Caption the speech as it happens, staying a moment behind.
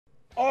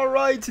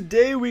Alright,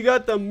 today we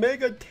got the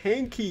mega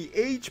tanky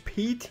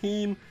HP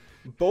team.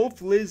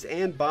 Both Liz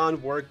and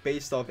Bond work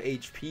based off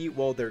HP,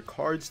 well their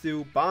cards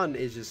do. Bond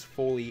is just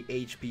fully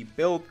HP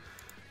build.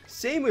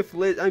 Same with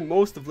Liz. I mean,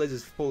 most of Liz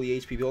is fully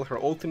HP build. Her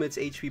ultimate's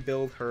HP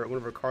build. One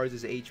of her cards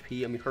is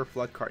HP. I mean, her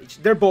flood card.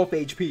 They're both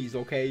HPs,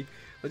 okay?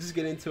 Let's just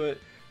get into it.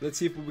 Let's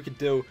see what we could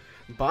do.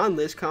 Bond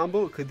Liz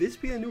combo. Could this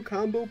be a new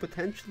combo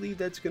potentially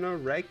that's gonna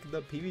wreck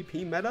the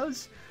PvP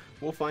metas?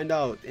 We'll find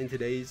out in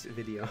today's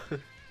video.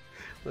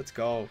 Let's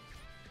go.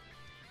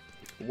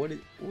 What the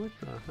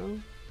hell?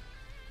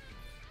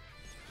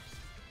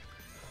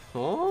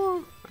 Huh?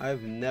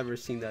 I've never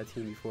seen that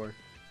team before.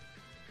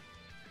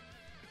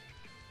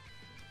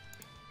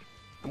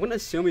 I'm gonna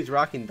assume he's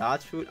rocking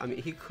dodge food. I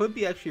mean, he could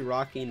be actually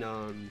rocking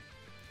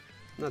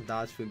not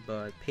dodge food,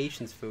 but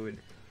patience food.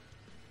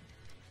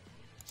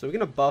 So we're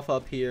gonna buff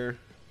up here.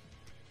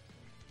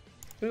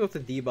 We're gonna go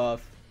with the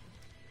debuff.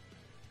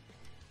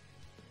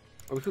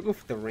 Or we could go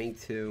for the rank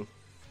 2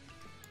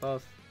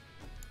 buff.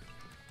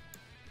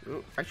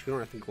 Actually, we don't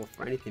have to go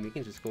for anything. We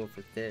can just go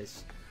for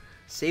this.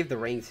 Save the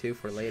rank 2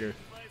 for later.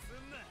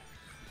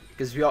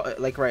 Because we all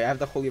like right. I have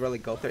the Holy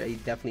Relic go through. He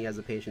definitely has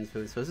the patience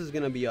food. So this is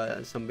gonna be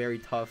some very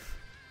tough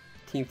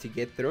team to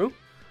get through.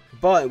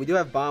 But we do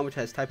have Bond, which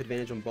has type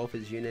advantage on both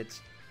his units.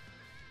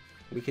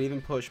 We could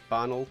even push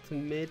Bond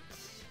ultimate.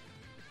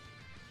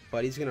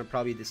 But he's gonna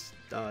probably just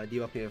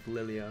debuff me with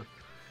Lilia.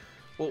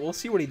 We'll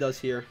see what he does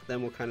here.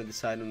 Then we'll kind of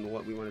decide on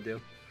what we want to do.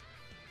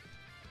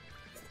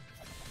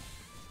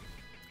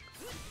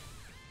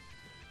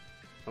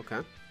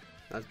 Okay,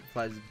 that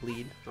applies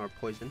bleed or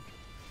poison.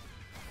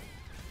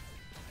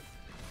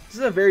 This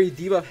is a very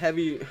debuff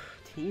heavy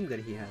team that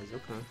he has.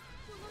 Okay,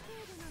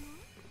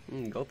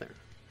 go there.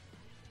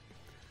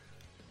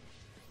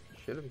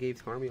 Should have gave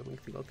Harmy a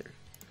link to go there.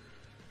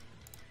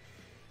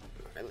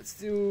 All right, let's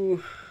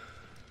do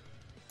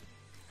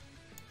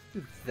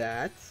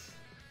that.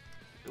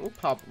 And we'll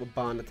pop a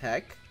Bond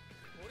attack.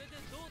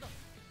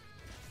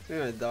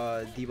 We're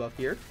gonna debuff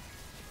here.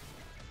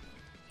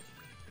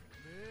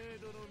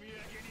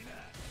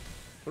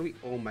 What are we?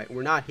 Oh my!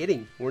 We're not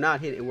hitting. We're not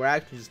hitting. We're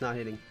actually just not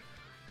hitting.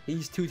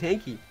 He's too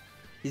tanky.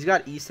 He's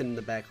got Easton in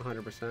the back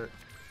 100%.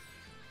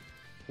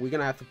 We're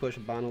gonna have to push a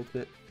Bond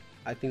ultimate.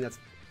 I think that's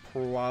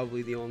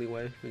probably the only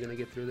way we're gonna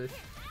get through this.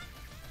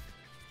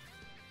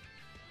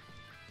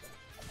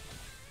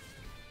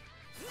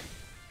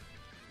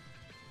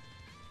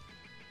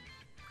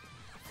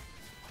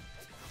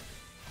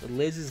 But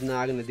Liz is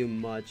not gonna do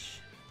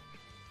much.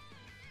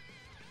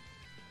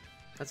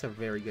 That's a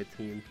very good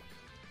team.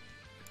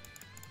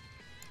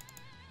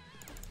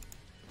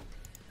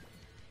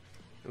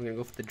 I'm gonna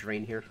go for the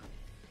drain here.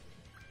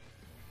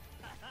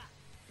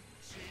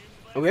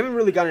 And we haven't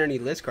really gotten any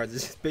list cards.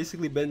 It's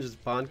basically been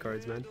just Bond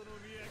cards, man.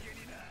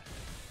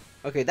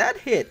 Okay, that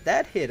hit.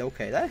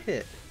 Okay, that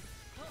hit.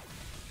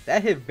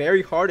 That hit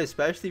very hard,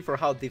 especially for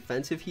how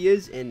defensive he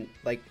is and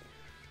like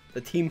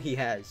the team he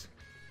has.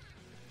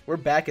 We're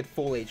back at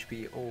full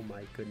HP. Oh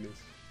my goodness.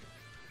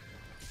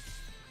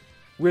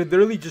 We've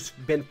literally just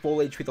been full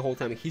HP the whole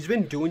time. He's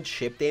been doing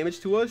chip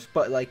damage to us,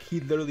 but like he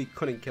literally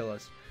couldn't kill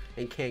us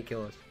and can't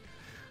kill us.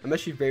 I'm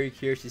actually very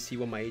curious to see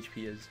what my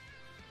HP is.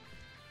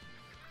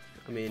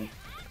 I mean,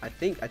 I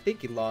think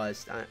he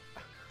lost. I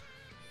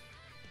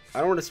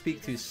don't want to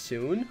speak too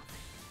soon,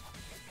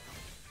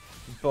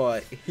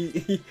 but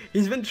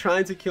he's been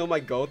trying to kill my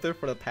Gother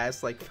for the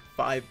past like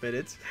 5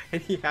 minutes,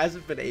 and he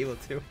hasn't been able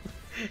to.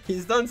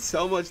 He's done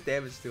so much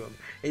damage to him,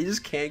 and you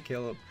just can't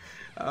kill him.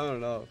 I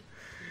don't know.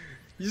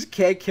 You just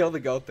can't kill the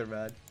Gother,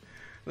 man.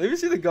 Let me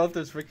see the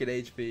Gother's freaking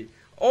HP.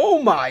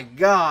 Oh my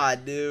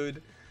god,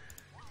 dude.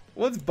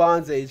 What's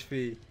Bond's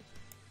HP?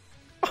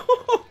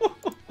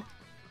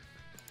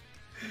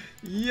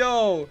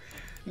 Yo,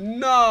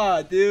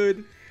 nah,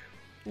 dude.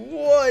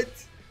 What?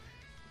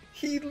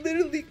 He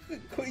literally,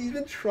 he's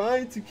been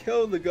trying to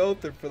kill the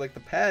Gother for like the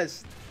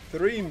past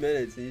 3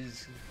 minutes, and he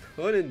just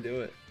couldn't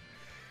do it.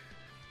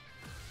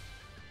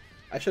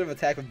 I should have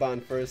attacked with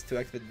Bond first to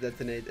activate the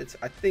detonate.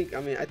 I think,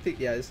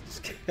 yeah,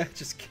 this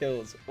just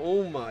kills.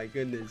 Oh my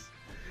goodness.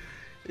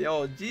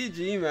 Yo,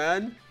 GG,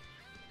 man.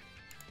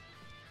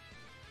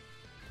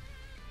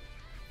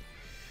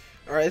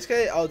 Alright, this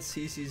guy out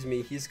CC's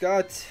me. He's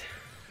got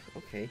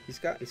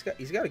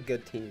a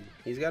good team.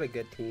 He's got a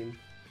good team.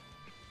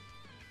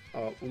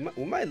 Oh,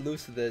 we might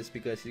lose to this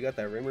because he's got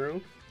that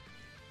Rimuru.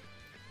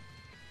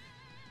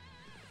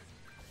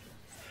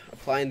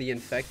 Applying the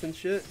infect and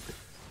shit.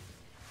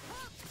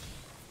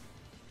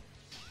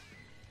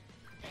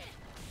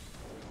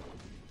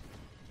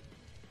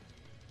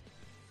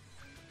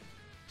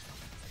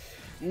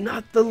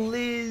 Not the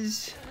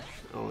Liz.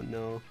 Oh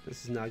no,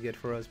 this is not good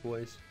for us,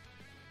 boys.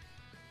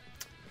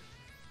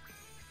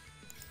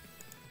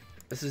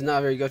 This is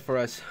not very good for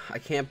us. I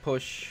can't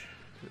push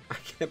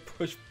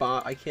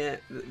Bond. I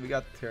can't. We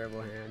got the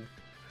terrible hand.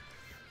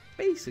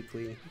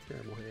 Basically,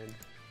 terrible hand.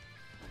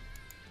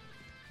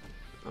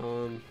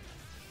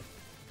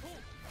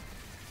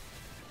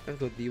 Let's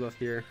go debuff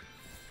here.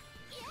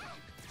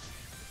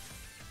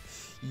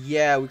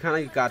 Yeah, we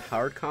kind of got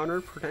hard counter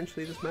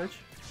potentially this match.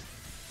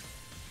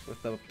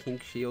 With the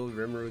Kink Shield,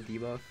 Rimuru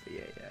debuff.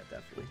 Yeah,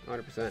 definitely.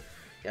 100%.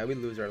 Yeah, we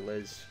lose our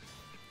Liz.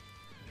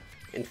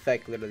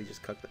 Infect literally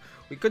just cooked.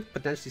 We could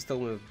potentially still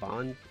win with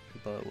Bond,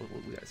 but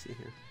what we gotta see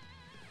here.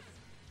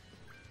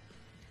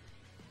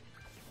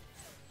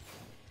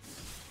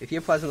 If he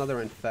applies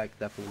another Infect,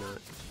 definitely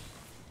not.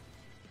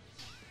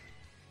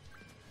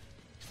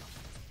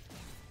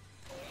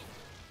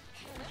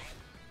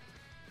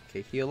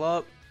 Okay, heal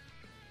up.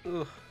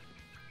 Ugh.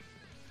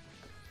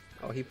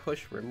 Oh, he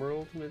pushed Rimmer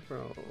ultimate,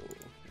 bro.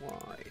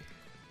 Why?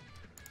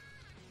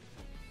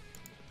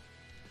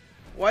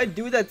 Why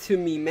do that to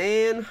me,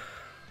 man?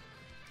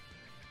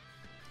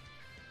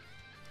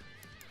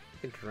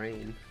 A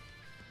drain.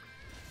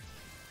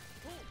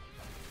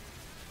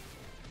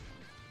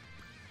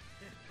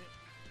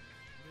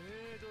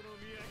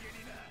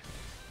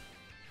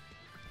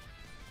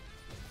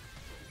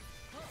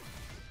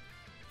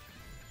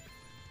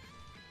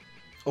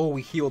 Oh,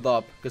 we healed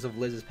up because of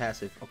Liz's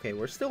passive. Okay,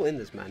 we're still in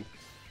this, man.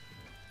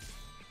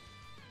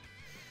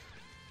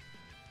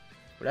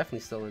 We're definitely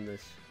still in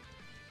this.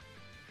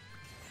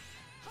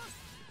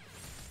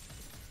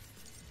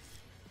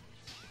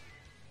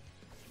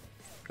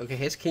 Okay,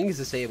 his king is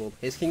disabled.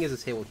 His king is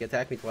disabled. He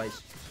attacked me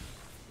twice.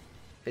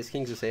 His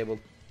king's disabled.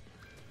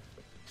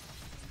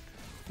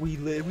 We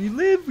live, we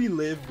live, we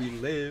live, we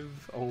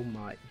live. Oh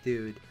my,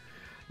 dude.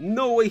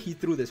 No way he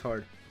threw this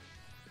hard.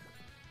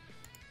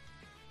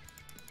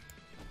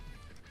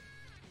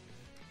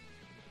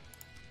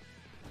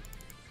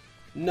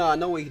 Nah,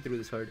 no way he threw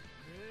this hard.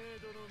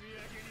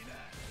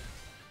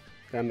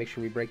 Gotta make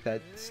sure we break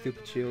that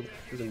stupid shield.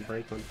 Doesn't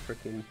break on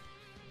frickin'.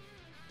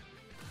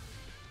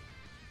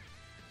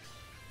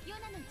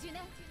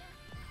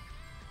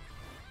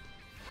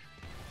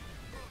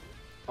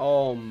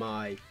 Oh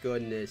my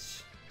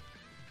goodness.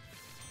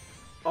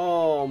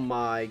 Oh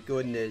my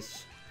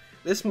goodness.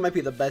 This might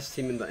be the best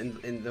team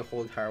in the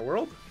whole entire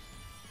world.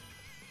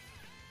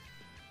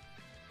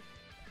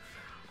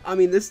 I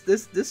mean,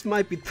 this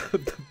might be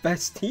the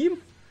best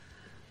team.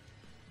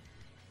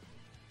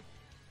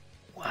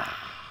 Wow.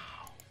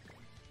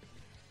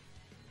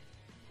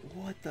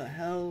 What the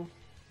hell?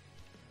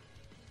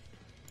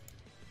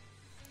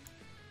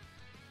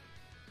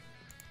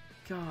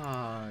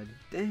 God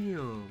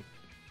damn.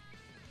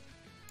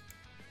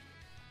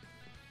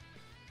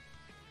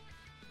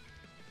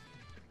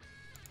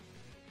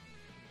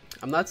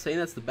 I'm not saying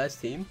that's the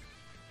best team.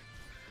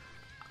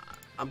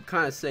 I'm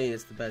kind of saying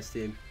it's the best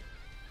team.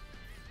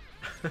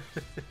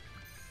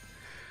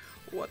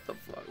 What the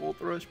fuck? Ult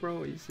Rush,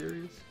 bro? Are you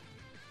serious?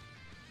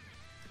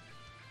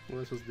 What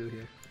am I supposed to do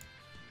here?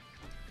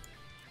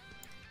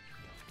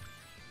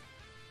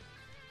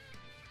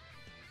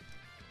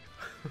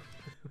 What am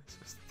I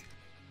supposed to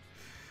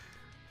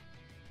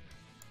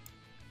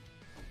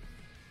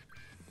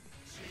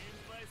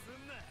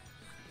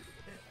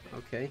do?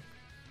 Okay.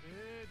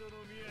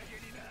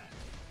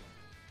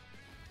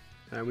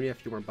 Alright, we need a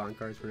few more bond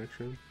cards for next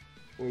round.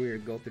 Or we are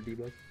go through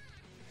debuff.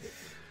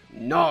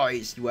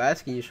 Nice! You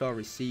ask and you shall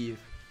receive.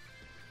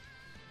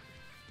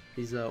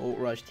 These ult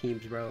rush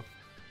teams, bro.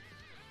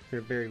 They're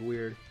very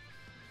weird.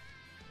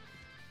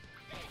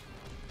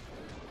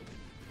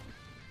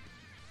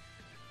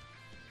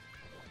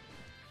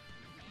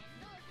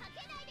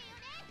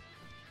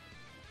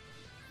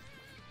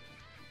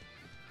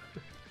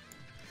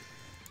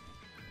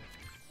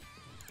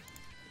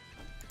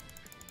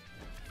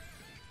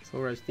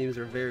 Ult rush teams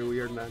are very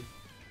weird, man.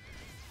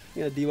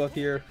 You got a debuff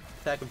here.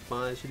 Attack of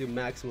Bond should do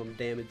maximum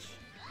damage.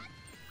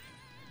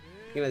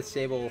 I'm gonna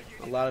disable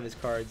a lot of his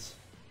cards.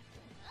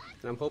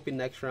 And I'm hoping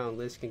next round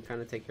Liz can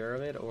kind of take care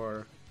of it,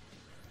 or...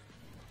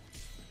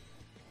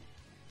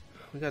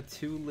 We got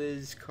 2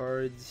 Liz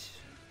cards.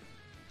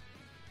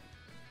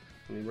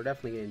 I mean, we're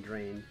definitely getting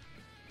drained.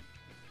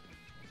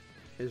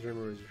 His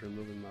Rimmer is just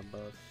removing my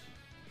buffs.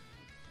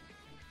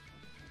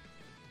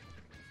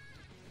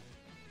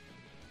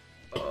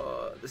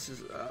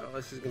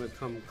 This is gonna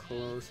come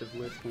close if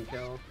Liz can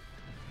kill.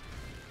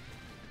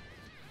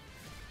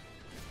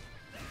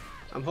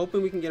 I'm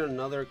hoping we can get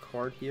another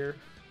card here.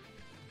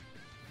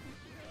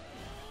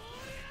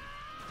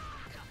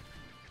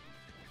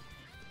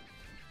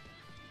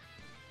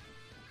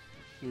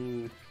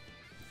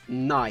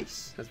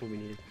 Nice. That's what we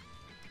needed.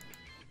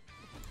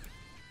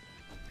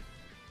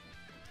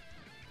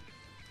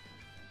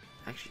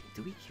 Actually,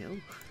 do we kill?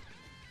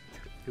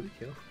 Do we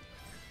kill?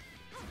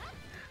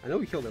 I know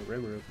we killed a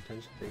Rimmer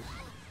potentially.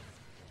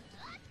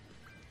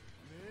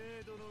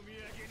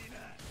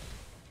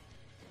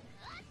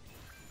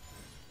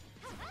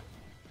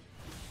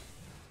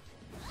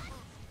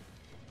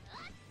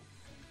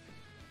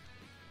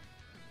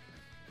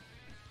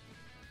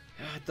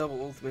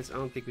 Double ultimates. I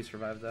don't think we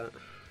survived that.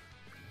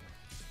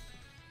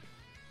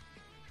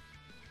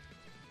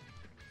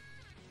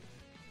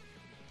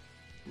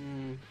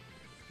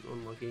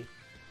 Unlucky.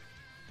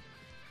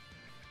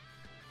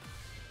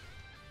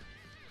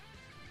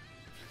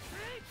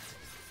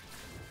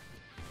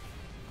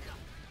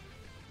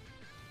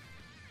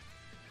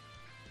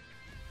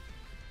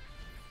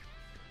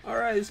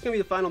 Alright, this is going to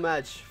be the final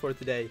match for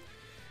today.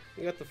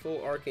 We got the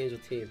full Archangel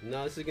team.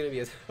 Now this is going to be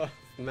a tough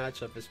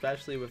matchup,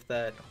 especially with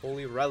that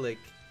Holy Relic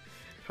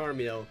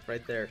Tarmiel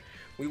right there.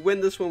 We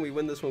win this one, we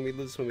win this one, we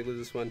lose this one, we lose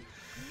this one.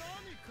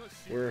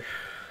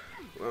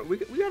 We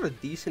got a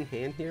decent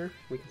hand here.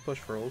 We can push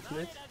for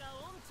ultimate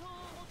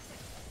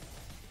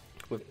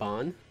with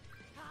Bon.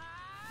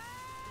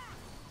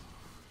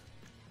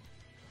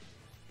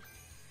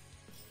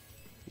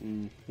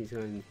 He's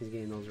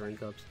getting those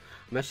rank ups.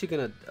 I'm actually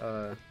gonna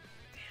damn.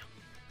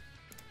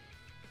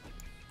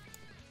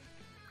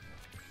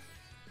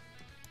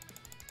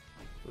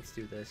 Let's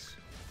do this.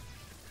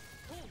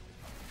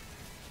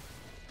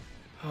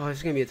 Oh, this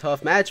is gonna be a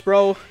tough match,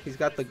 bro. He's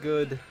got the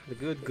good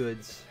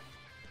goods.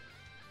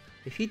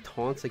 If he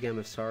taunts again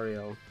with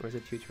Sario, or is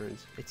it 2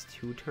 turns? It's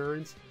 2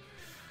 turns?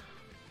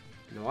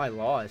 No, I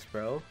lost,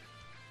 bro.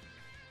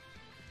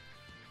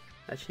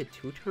 That shit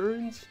 2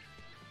 turns?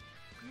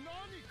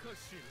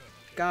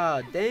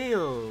 God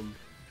damn.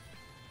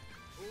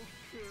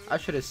 I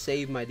should have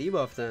saved my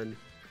debuff then.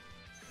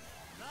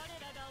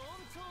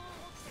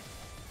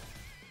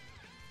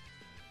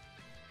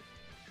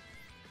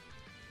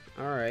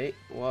 Alright,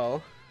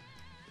 well.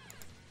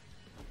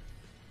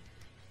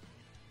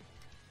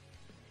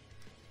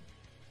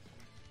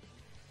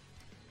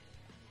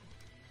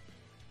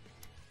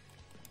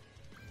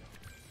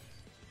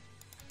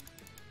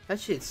 That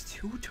shit's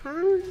 2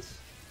 turns?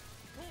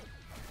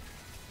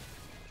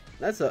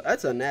 That's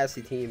a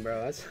nasty team,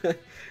 bro.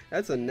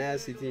 That's a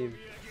nasty team.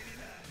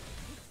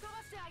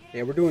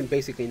 Yeah, we're doing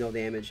basically no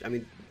damage. I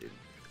mean,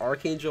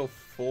 Archangel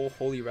full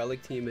Holy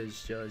Relic team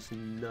is just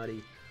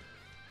nutty.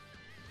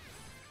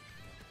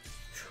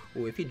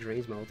 Ooh, if he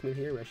drains my ultimate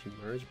here, we actually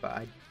merge, but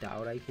I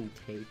doubt I can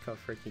take a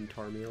freaking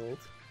Tarmiel ult.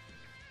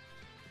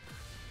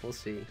 We'll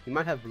see. He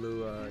might have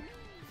blue, if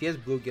he has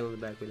blue Gil in the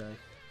back, we die.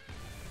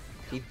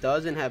 He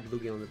doesn't have blue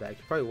Gil in the back.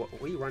 He probably, what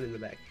are you running in the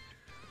back?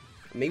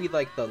 Maybe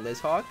like the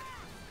Liz Hawk?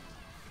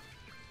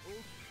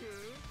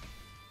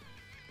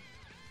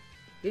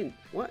 You didn't,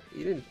 what?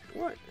 You didn't,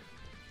 what?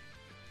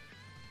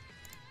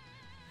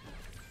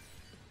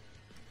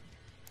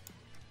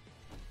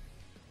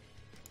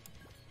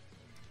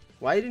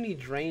 Why didn't he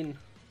drain?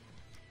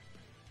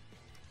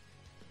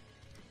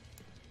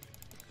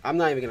 I'm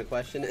not even gonna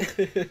question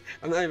it.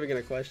 I'm not even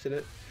gonna question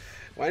it.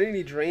 Why didn't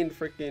he drain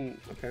freaking?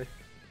 Okay.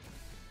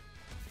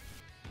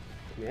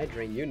 I mean, I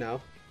drain you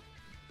now.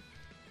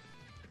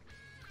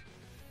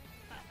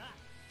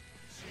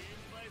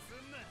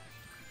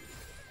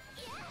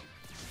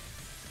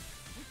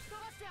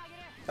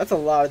 That's a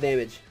lot of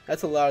damage.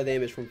 That's a lot of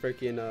damage from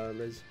freaking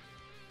Liz.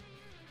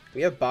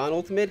 We have Bon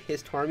ultimate.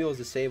 His Tarmiel is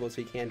disabled,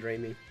 so he can't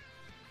drain me.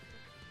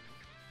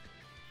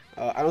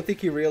 I don't think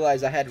he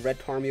realized I had red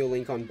Tarmiel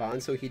link on Bon,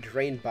 so he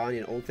drained Bon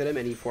and ulted him,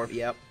 and he forfeited.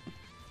 Yep.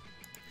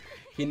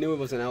 He knew it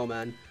was an L,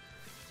 man.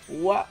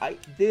 What I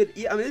did?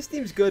 Yeah, I mean, this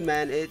team's good,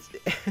 man. It's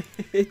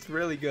it's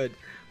really good.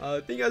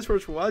 Thank you guys so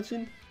much for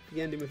watching.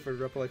 Again, do me a favor,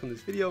 drop a like on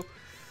this video,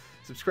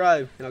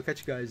 subscribe, and I'll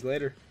catch you guys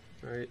later.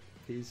 All right,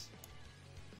 peace.